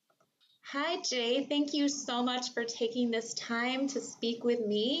Hi, Jay. Thank you so much for taking this time to speak with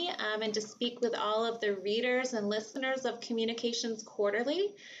me and to speak with all of the readers and listeners of Communications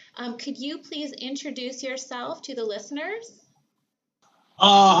Quarterly. Could you please introduce yourself to the listeners?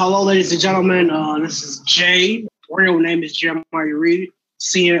 Hello, ladies and gentlemen. This is Jay. Real name is Jeremiah Reed,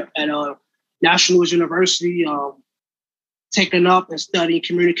 senior at National University, taking up and studying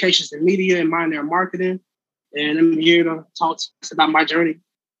communications and media and minor in marketing. And I'm here to talk to us about my journey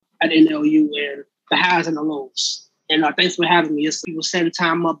at NLU and the highs and the lows. And thanks for having me. We were setting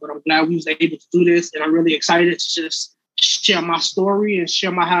time up, but I'm glad we was able to do this. And I'm really excited to just share my story and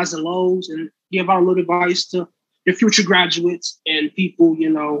share my highs and lows and give our little advice to the future graduates and people,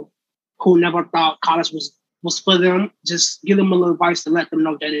 who never thought college was for them. Just give them a little advice to let them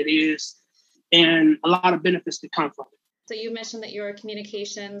know that it is, and a lot of benefits to come from it. So you mentioned that you're a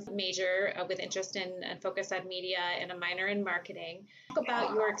communications major with interest in and focus on media and a minor in marketing. Talk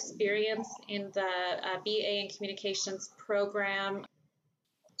about your experience in the BA in communications program.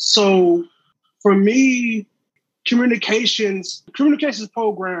 So for me, communications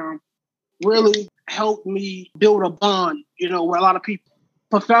program really helped me build a bond, with a lot of people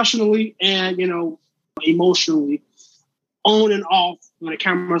professionally and, emotionally, on and off when the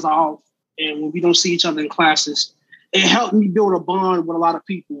cameras are off and when we don't see each other in classes. It helped me build a bond with a lot of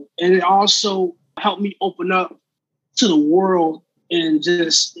people. And it also helped me open up to the world and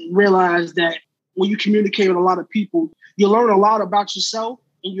just realize that when you communicate with a lot of people, you learn a lot about yourself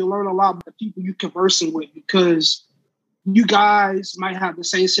and you learn a lot about the people you're conversing with, because you guys might have the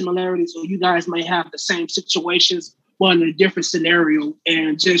same similarities or you guys might have the same situations, but in a different scenario.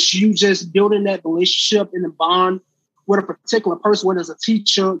 And just building that relationship and the bond with a particular person, whether it's a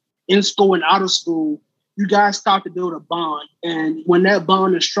teacher in school and out of school, you guys start to build a bond. And when that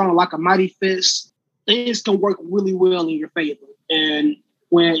bond is strong, like a mighty fist, things can work really well in your favor. And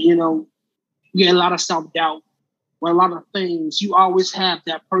when, you get a lot of self-doubt or a lot of things, you always have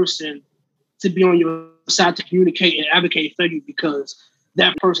that person to be on your side to communicate and advocate for you, because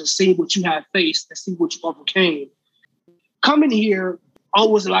that person seen what you have faced and see what you overcame. Coming here, I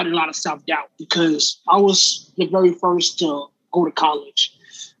was a lot of self-doubt because I was the very first to go to college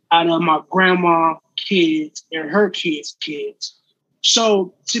out of my grandma kids and her kids' kids.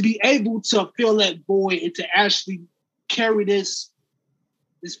 So to be able to fill that void and to actually carry this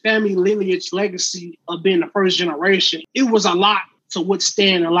family lineage legacy of being the first generation, it was a lot to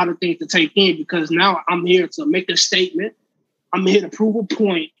withstand, a lot of things to take in, because now I'm here to make a statement. I'm here to prove a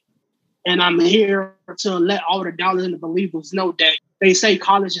point, and I'm here to let all the doubters and the believers know that they say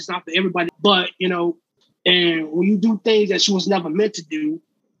college is not for everybody, but, and when you do things that you was never meant to do,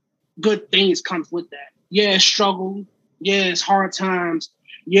 good things comes with that. Yeah, it's struggle. Yeah, it's hard times.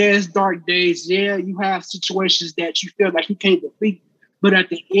 Yeah, it's dark days. Yeah, you have situations that you feel like you can't defeat. But at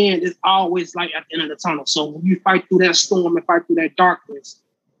the end, it's always light at the end of the tunnel. So when you fight through that storm and fight through that darkness,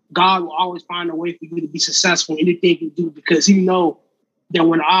 God will always find a way for you to be successful in anything you do, because He know that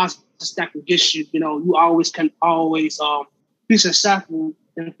when the odds are stacked against you, you always can be successful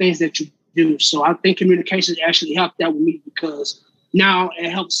in the things that you do. So I think communication actually helped that with me, because now it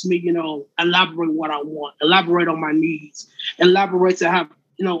helps me, elaborate what I want, elaborate on my needs, elaborate to have,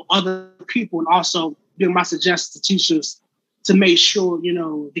 other people, and also give my suggestions to teachers to make sure,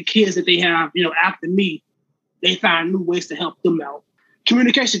 the kids that they have, after me, they find new ways to help them out.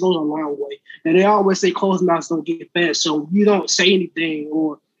 Communication goes a long way. And they always say closed mouths don't get fed. So you don't say anything,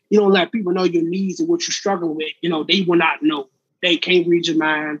 or you don't let people know your needs and what you're struggling with, they will not know. They can't read your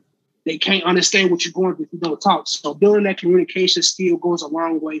mind. They can't understand what you're going through if you don't talk. So building that communication skill goes a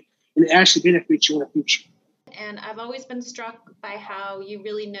long way, and it actually benefits you in the future. And I've always been struck by how you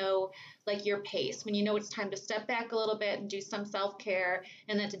really know, like, your pace, when you know it's time to step back a little bit and do some self-care,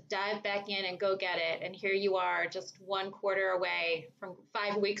 and then to dive back in and go get it. And here you are, just 1 quarter away from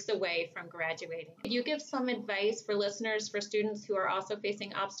 5 weeks away from graduating. Could you give some advice for listeners, for students who are also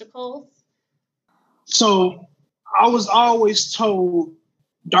facing obstacles? So I was always told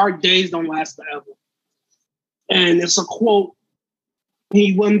dark days don't last forever. And it's a quote.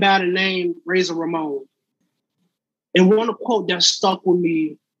 He went by the name Razor Ramon. And one quote that stuck with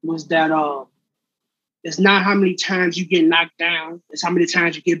me was that it's not how many times you get knocked down, it's how many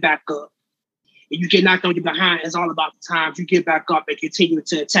times you get back up. And you get knocked on your behind, it's all about the times you get back up and continue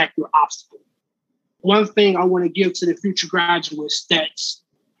to attack your obstacle. One thing I want to give to the future graduates that's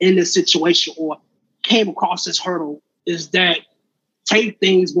in this situation or came across this hurdle is that take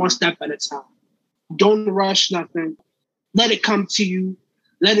things one step at a time. Don't rush nothing. Let it come to you.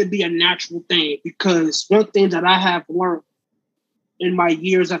 Let it be a natural thing, because one thing that I have learned in my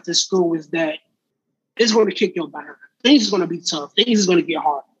years after school is that it's going to kick your behind. Things are going to be tough. Things are going to get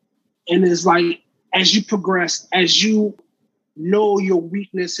hard. And it's like, as you progress, as you know your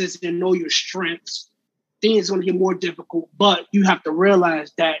weaknesses and know your strengths, things are going to get more difficult. But you have to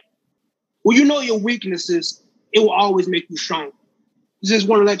realize that when you know your weaknesses, it will always make you stronger. Just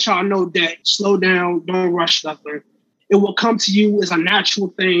want to let y'all know that slow down, don't rush nothing. It will come to you as a natural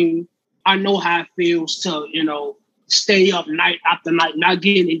thing. I know how it feels to, stay up night after night, not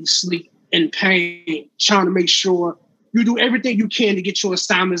getting any sleep, in pain, trying to make sure you do everything you can to get your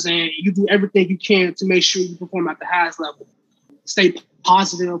assignments in. You do everything you can to make sure you perform at the highest level. Stay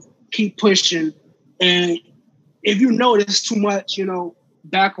positive, keep pushing. And if you know it's too much,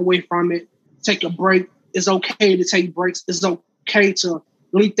 back away from it, take a break. It's okay to take breaks. It's okay to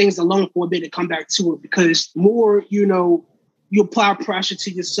leave things alone for a bit and come back to it, because more, you apply pressure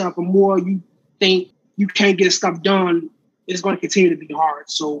to yourself and more you think you can't get stuff done, it's going to continue to be hard.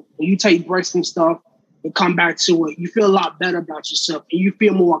 So when you take breaks from stuff and come back to it, you feel a lot better about yourself and you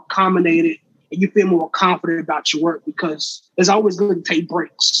feel more accommodated and you feel more confident about your work, because it's always good to take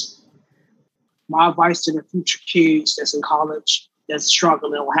breaks. My advice to the future kids that's in college, that's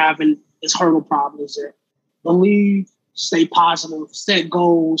struggling or having this hurdle problem is that believe, stay positive, set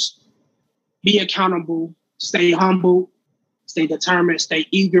goals, be accountable, stay humble, stay determined, stay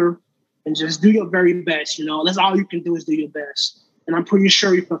eager, and just do your very best. That's all you can do is do your best. And I'm pretty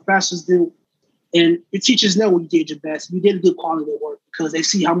sure your professors do. And your teachers know when you did your best. You did a good quality work because they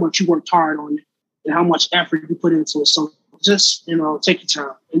see how much you worked hard on it and how much effort you put into it. So just, take your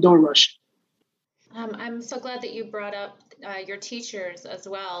time and don't rush. I'm so glad that you brought up your teachers as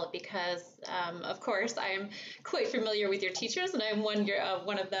well, because, of course, I'm quite familiar with your teachers, and I'm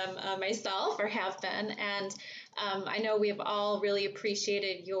one of them myself, or have been. And I know we have all really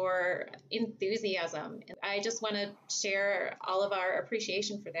appreciated your enthusiasm. I just want to share all of our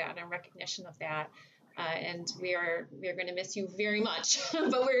appreciation for that and recognition of that. And we are going to miss you very much,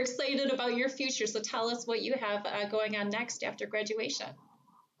 but we're excited about your future. So tell us what you have going on next after graduation.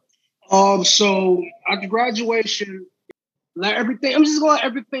 So after graduation, I'm just gonna let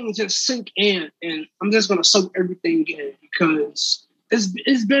everything just sink in, and I'm just gonna soak everything in, because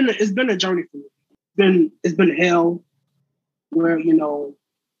it's been a journey for me. It's been hell, where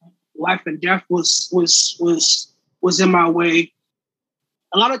life and death was in my way.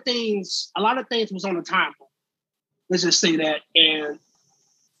 A lot of things was on the timeline. Let's just say that, and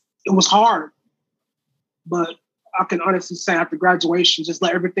it was hard, but I can honestly say after graduation, just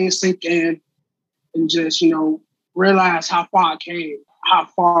let everything sink in and just, realize how far I came, how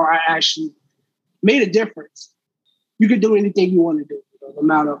far I actually made a difference. You can do anything you want to do, no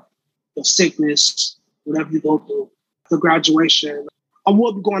matter the sickness, whatever you go through. After graduation, I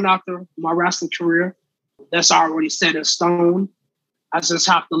will be going after my wrestling career. That's already set in stone. I just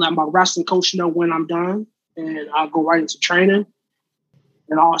have to let my wrestling coach know when I'm done, and I'll go right into training.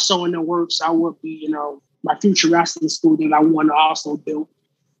 And also in the works, I will be, my future wrestling school that I want to also build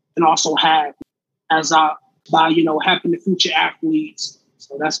and also have by helping the future athletes.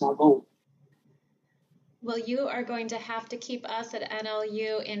 So that's my goal. Well, you are going to have to keep us at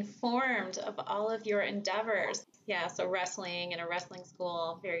NLU informed of all of your endeavors. Yeah, so wrestling and a wrestling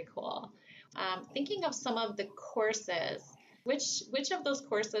school, very cool. Thinking of some of the courses, which of those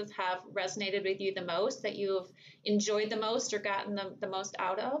courses have resonated with you the most, that you've enjoyed the most or gotten the most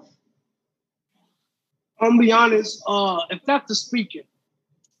out of? I'm gonna be honest, effective speaking,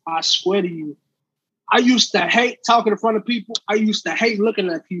 I swear to you, I used to hate talking in front of people. I used to hate looking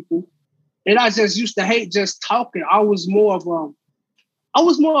at people. And I just used to hate just talking. I was more of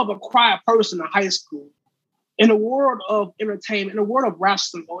a quiet person in high school. In the world of entertainment, in the world of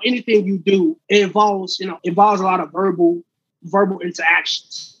wrestling or anything you do, it involves a lot of verbal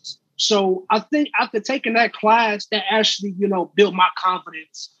interactions. So I think after taking that class, that actually, built my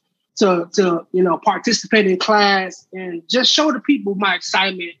confidence to participate in class and just show the people my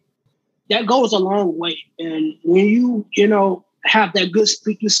excitement. That goes a long way. And when you have that good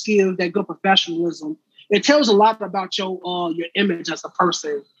speaking skill, that good professionalism, it tells a lot about your image as a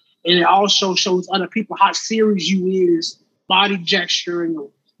person. And it also shows other people how serious you is. Body gesture and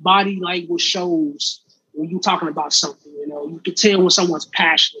body language shows when you're talking about something. You can tell when someone's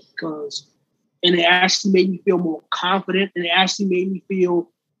passionate, and it actually made me feel more confident, and it actually made me feel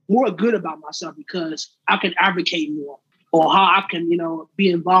more good about myself because I can advocate more, or how I can, be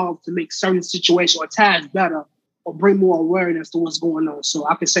involved to make certain situations or tasks better, or bring more awareness to what's going on. So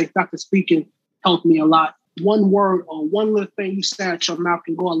I can say effective speaking helped me a lot. One word or one little thing you say at your mouth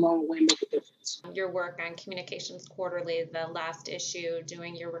can go a long way and make a difference. Your work on Communications Quarterly, the last issue,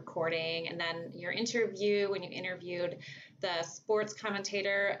 doing your recording, and then your interview when you interviewed the sports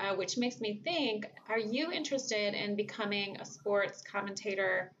commentator, which makes me think, are you interested in becoming a sports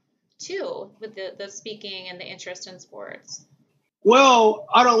commentator too, with the speaking and the interest in sports? Well,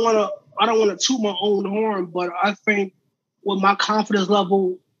 I don't want to toot my own horn, but I think with my confidence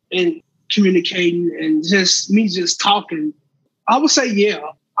level in communicating and just talking, I would say, yeah.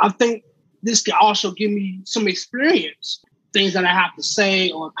 I think this can also give me some experience, things that I have to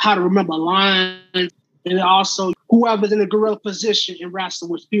say or how to remember lines. And also, whoever's in a gorilla position in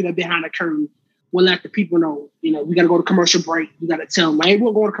wrestling with people behind the curtain will let the people know, we got to go to commercial break. We got to tell them, hey,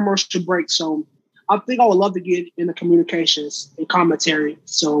 we're going to commercial break. So I think I would love to get into communications and commentary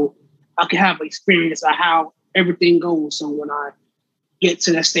so I can have an experience of how everything goes. So when I get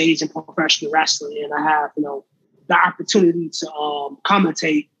to that stage in professional wrestling and I have, the opportunity to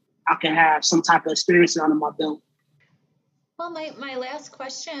commentate, I can have some type of experience under my belt. Well, my last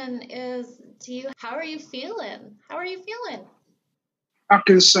question is to you, how are you feeling? I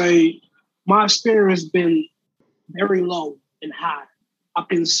can say my experience has been very low and high. I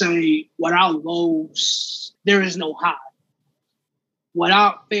can say without lows, there is no high.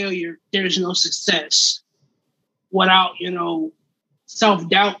 Without failure, there is no success. Without,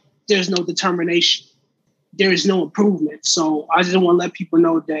 self-doubt, there's no determination. There is no improvement. So I just want to let people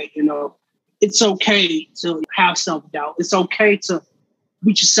know that, it's okay to have self-doubt. It's okay to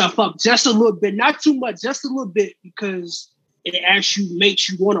beat yourself up just a little bit, not too much, just a little bit, because it actually makes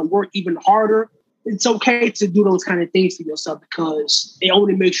you want to work even harder. It's okay to do those kind of things for yourself because it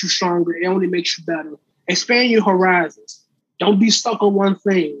only makes you stronger. It only makes you better. Expand your horizons. Don't be stuck on one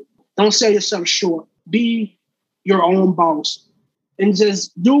thing. Don't sell yourself short. Be your own boss and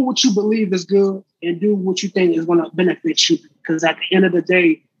just do what you believe is good and do what you think is going to benefit you. Because at the end of the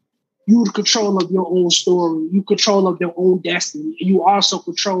day, you the control of your own story. You control of your own destiny. And you also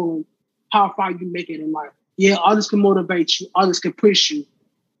control how far you make it in life. Yeah, others can motivate you. Others can push you.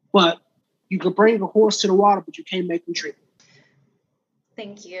 But you can bring a horse to the water, but you can't make him drink.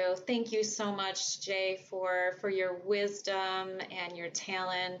 Thank you. Thank you so much, Jay, for your wisdom and your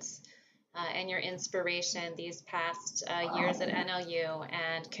talent and your inspiration these past years at NLU.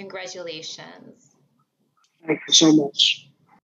 And congratulations. Thank you so much.